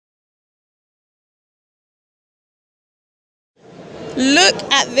Look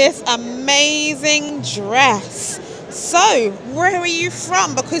at this amazing dress. So, where are you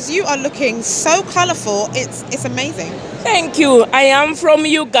from? Because you are looking so colourful. It's amazing. Thank you. I am from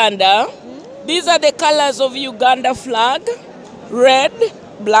Uganda. These are the colors of Uganda flag: red,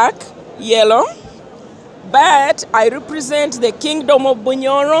 black, yellow. But I represent the Kingdom of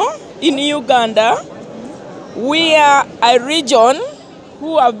Bunyoro in Uganda. We are a region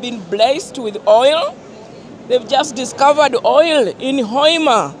who have been blessed with oil. They've just discovered oil in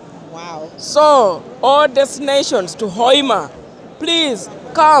Hoima. Wow. So, all destinations to Hoima, please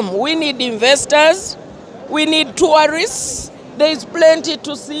come. We need investors. We need tourists. There is plenty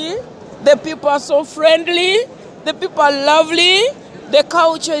to see. The people are so friendly. The people are lovely. The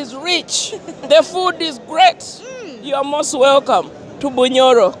culture is rich. The food is great. You are most welcome to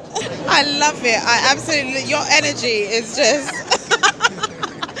Bunyoro. I love it. I absolutely, your energy is just...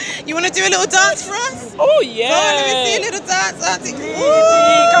 You want to do a little dance for us? Oh, yeah. Go on, let me see a little dance, auntie.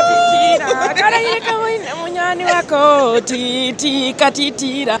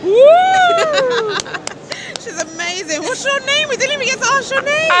 She's amazing. What's your name? We didn't even get to ask your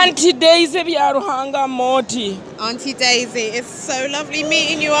name. Auntie Daisy Byaruhanga Amooti. Auntie Daisy. It's so lovely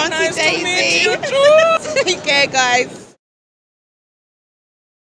meeting you, Auntie Nice Daisy. to meet you too. Take care, guys.